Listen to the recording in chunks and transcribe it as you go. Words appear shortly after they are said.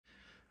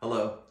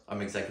Hello,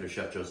 I'm Executive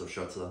Chef Joseph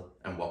Schutze,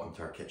 and welcome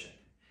to our kitchen.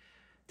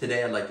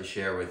 Today I'd like to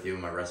share with you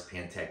my recipe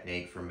and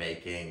technique for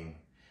making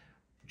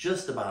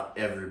just about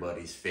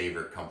everybody's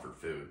favorite comfort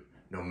food,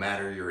 no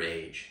matter your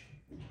age.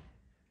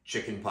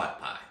 Chicken pot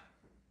pie.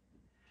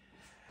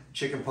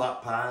 Chicken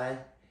pot pie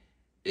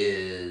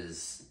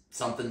is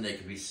something that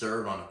can be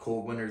served on a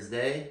cold winter's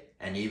day,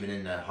 and even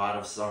in the hot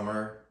of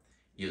summer,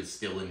 you'll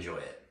still enjoy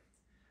it.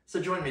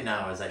 So join me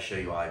now as I show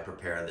you how I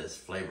prepare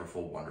this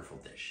flavorful, wonderful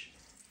dish.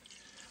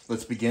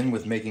 Let's begin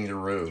with making the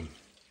roux.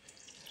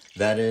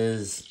 That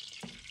is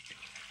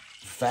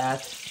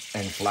fat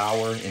and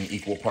flour in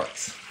equal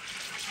parts.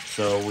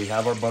 So we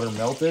have our butter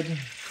melted,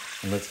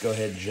 and let's go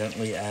ahead and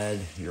gently add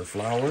your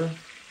flour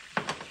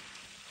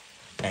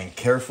and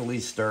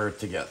carefully stir it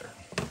together.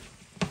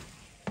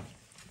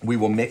 We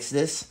will mix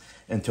this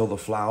until the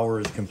flour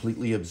is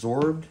completely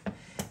absorbed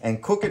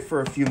and cook it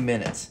for a few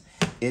minutes.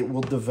 It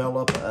will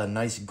develop a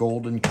nice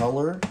golden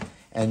color,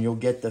 and you'll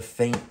get the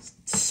faint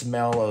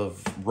smell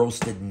of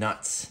roasted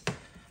nuts.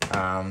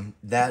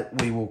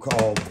 That we will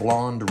call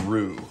blonde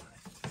roux.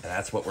 And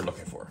that's what we're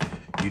looking for.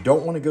 You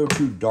don't want to go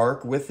too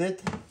dark with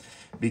it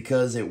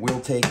because it will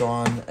take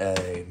on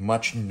a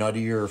much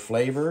nuttier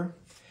flavor.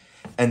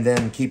 And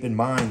then keep in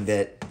mind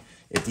that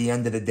at the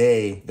end of the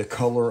day, the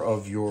color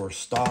of your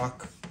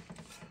stock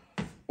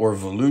or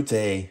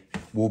velouté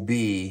will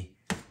be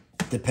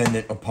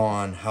dependent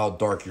upon how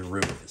dark your roux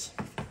is.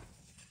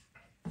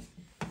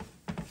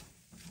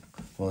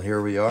 Well,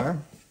 here we are.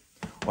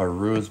 Our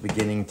roux is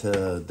beginning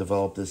to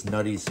develop this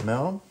nutty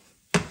smell.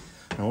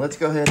 Now let's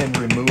go ahead and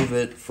remove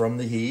it from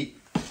the heat.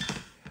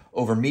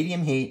 Over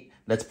medium heat,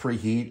 let's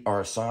preheat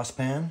our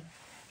saucepan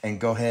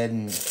and go ahead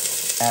and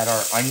add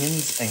our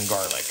onions and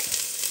garlic.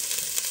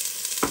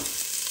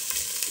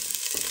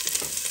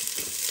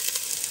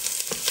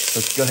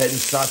 Let's go ahead and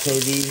saute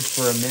these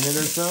for a minute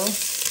or so,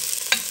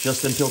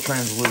 just until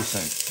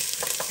translucent.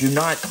 Do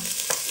not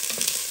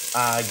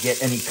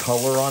get any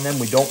color on them.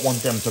 We don't want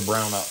them to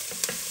brown up.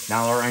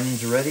 Now our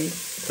onions are ready.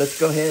 Let's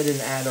go ahead and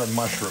add our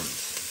mushrooms.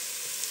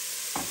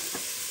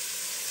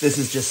 This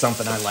is just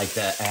something I like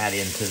to add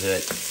into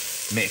the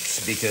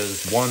mix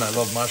because one, I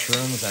love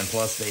mushrooms, and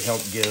plus they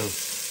help give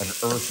an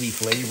earthy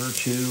flavor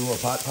to a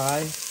pot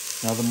pie.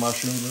 Now the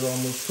mushrooms are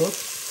almost cooked.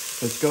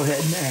 Let's go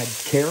ahead and add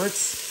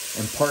carrots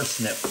and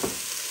parsnip.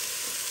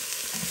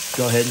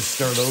 Go ahead and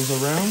stir those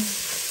around.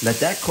 Let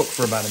that cook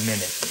for about a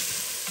minute.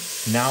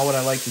 Now what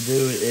I like to do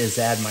is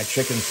add my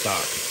chicken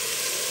stock.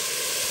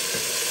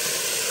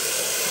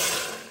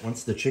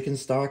 Once the chicken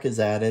stock is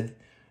added,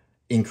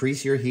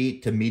 increase your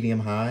heat to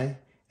medium-high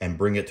and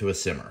bring it to a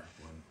simmer.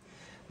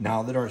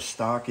 Now that our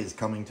stock is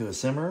coming to a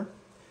simmer,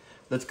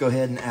 let's go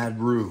ahead and add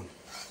roux.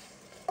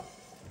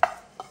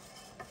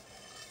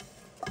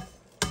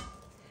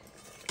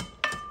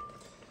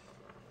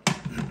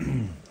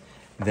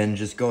 Then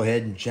just go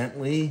ahead and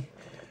gently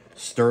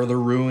stir the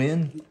roux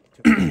in.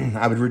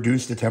 I would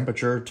reduce the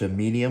temperature to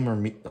medium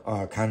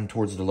or kind of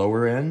towards the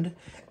lower end.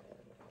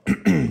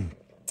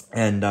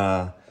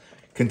 And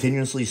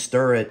continuously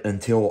stir it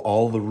until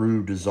all the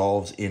roux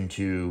dissolves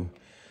into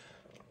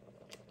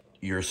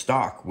your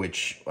stock,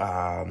 which,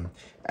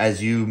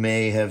 as you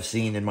may have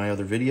seen in my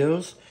other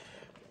videos,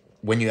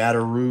 when you add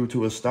a roux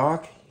to a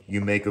stock, you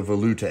make a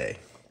velouté,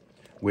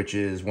 which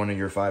is one of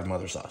your 5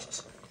 mother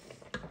sauces.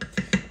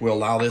 We'll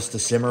allow this to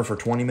simmer for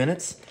 20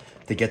 minutes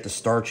to get the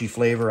starchy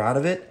flavor out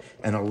of it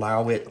and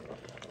allow it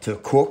to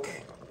cook,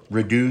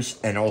 reduce,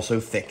 and also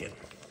thicken.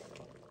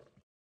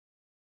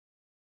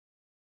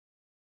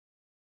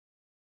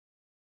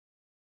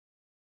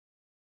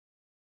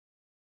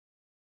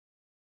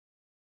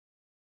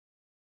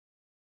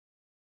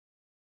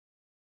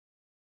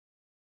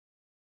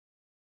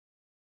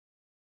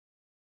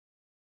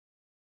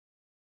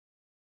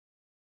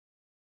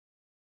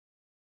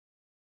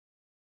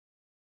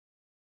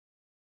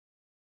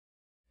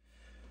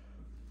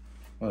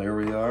 Well, here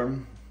we are.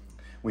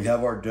 We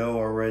have our dough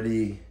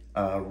already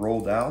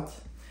rolled out.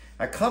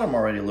 I cut them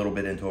already a little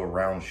bit into a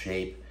round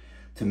shape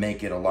to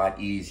make it a lot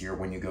easier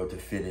when you go to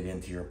fit it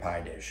into your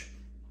pie dish.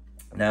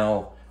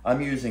 Now,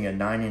 I'm using a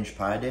 9-inch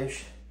pie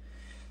dish,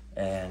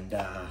 and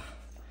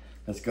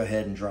let's go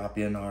ahead and drop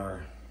in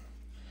our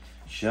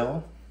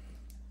shell,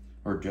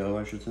 or dough,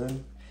 I should say.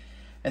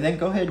 And then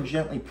go ahead and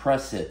gently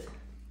press it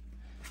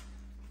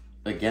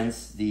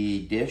against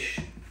the dish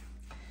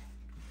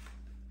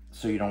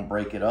so you don't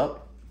break it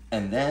up.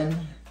 And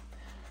then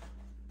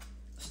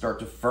start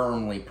to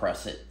firmly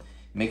press it,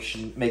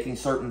 making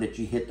certain that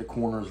you hit the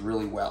corners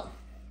really well.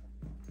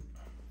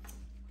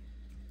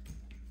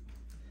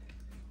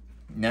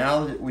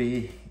 Now that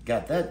we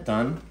got that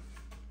done,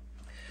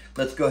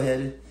 let's go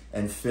ahead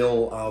and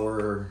fill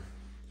our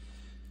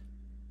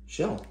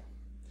shell.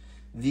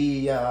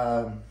 The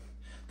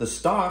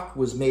stock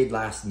was made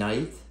last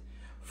night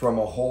from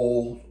a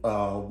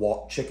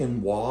whole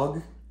chicken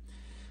wog,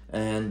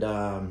 and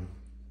a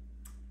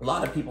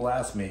lot of people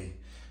ask me,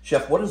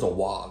 Chef, what is a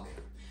wog?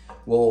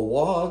 Well, a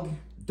wog,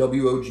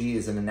 W-O-G,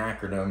 is an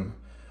acronym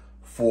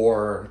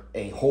for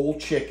a whole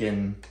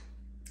chicken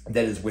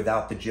that is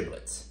without the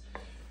giblets.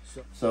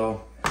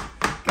 So,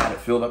 got it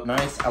filled up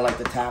nice. I like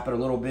to tap it a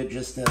little bit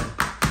just to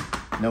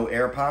no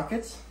air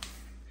pockets.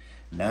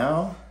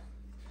 Now,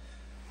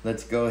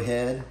 let's go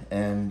ahead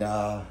and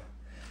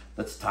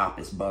let's top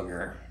this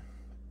bugger.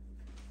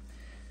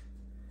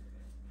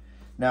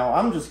 Now,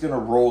 I'm just gonna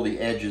roll the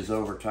edges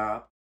over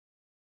top.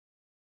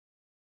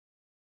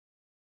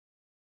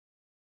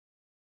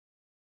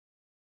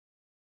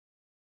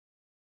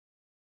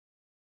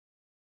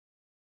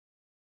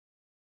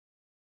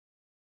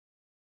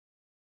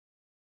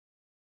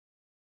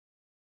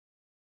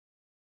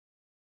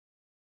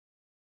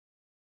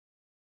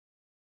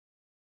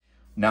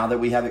 Now that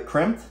we have it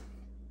crimped,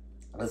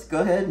 let's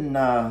go ahead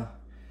and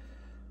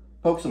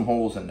poke some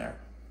holes in there.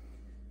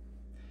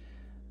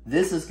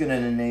 This is going to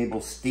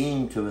enable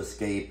steam to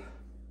escape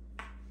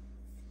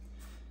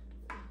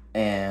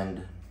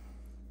and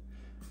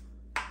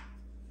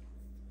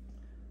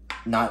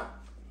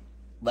not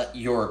let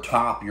your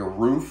top, your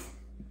roof,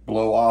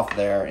 blow off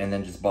there and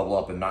then just bubble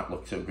up and not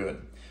look so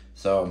good.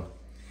 So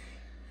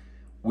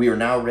we are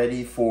now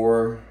ready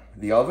for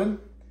the oven.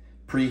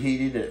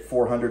 Preheated at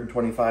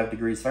 425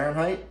 degrees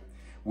Fahrenheit.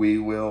 We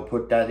will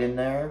put that in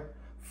there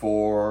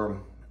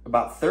for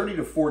about 30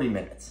 to 40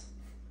 minutes.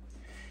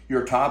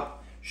 Your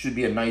top should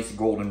be a nice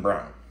golden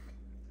brown.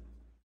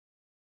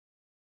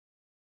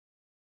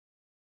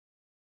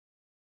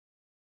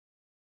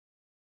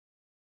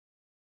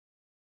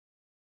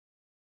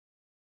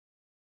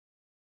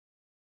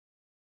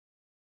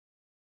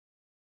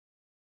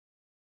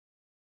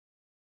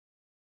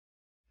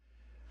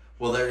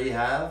 Well, there you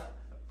have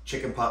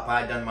chicken pot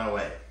pie done my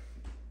way.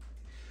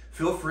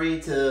 Feel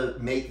free to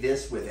make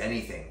this with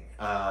anything,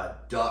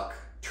 duck,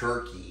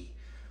 turkey,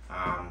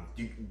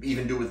 you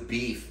even do with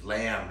beef,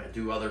 lamb,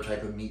 do other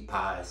type of meat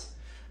pies.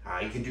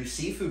 You can do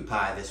seafood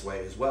pie this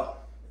way as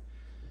well.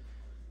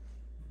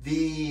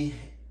 The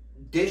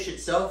dish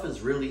itself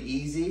is really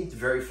easy, it's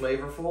very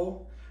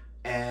flavorful,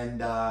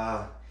 and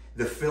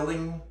the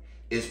filling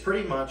is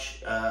pretty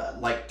much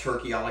like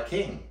turkey a la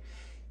king.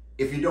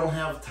 If you don't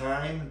have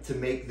time to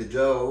make the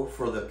dough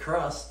for the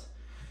crust,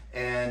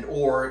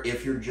 or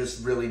if you're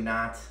just really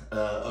not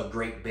a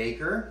great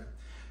baker,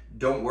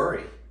 don't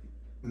worry.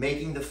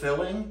 Making the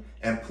filling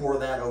and pour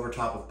that over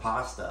top of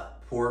pasta,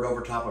 pour it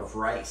over top of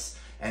rice,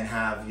 and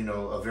have, you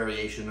know, a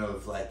variation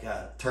of like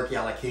turkey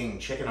a la king,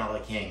 chicken a la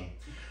king,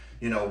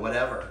 you know,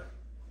 whatever.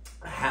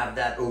 Have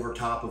that over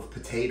top of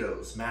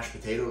potatoes, mashed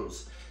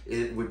potatoes.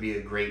 It would be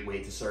a great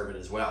way to serve it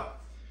as well.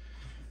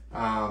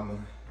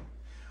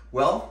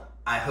 Well,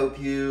 I hope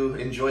you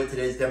enjoyed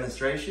today's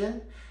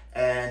demonstration,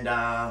 and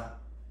I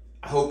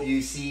hope you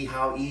see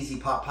how easy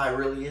pot pie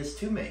really is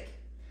to make.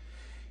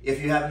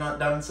 If you have not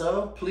done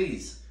so,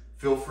 please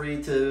feel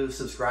free to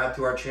subscribe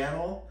to our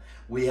channel.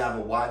 We have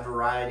a wide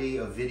variety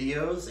of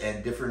videos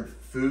and different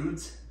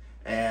foods,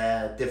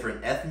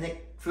 different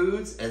ethnic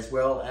foods, as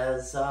well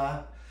as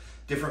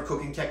different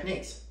cooking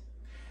techniques.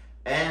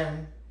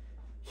 And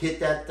hit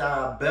that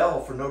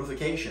bell for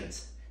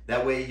notifications.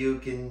 That way you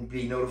can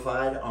be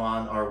notified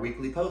on our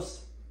weekly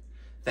posts.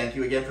 Thank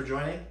you again for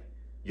joining.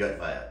 Yod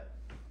Vayat.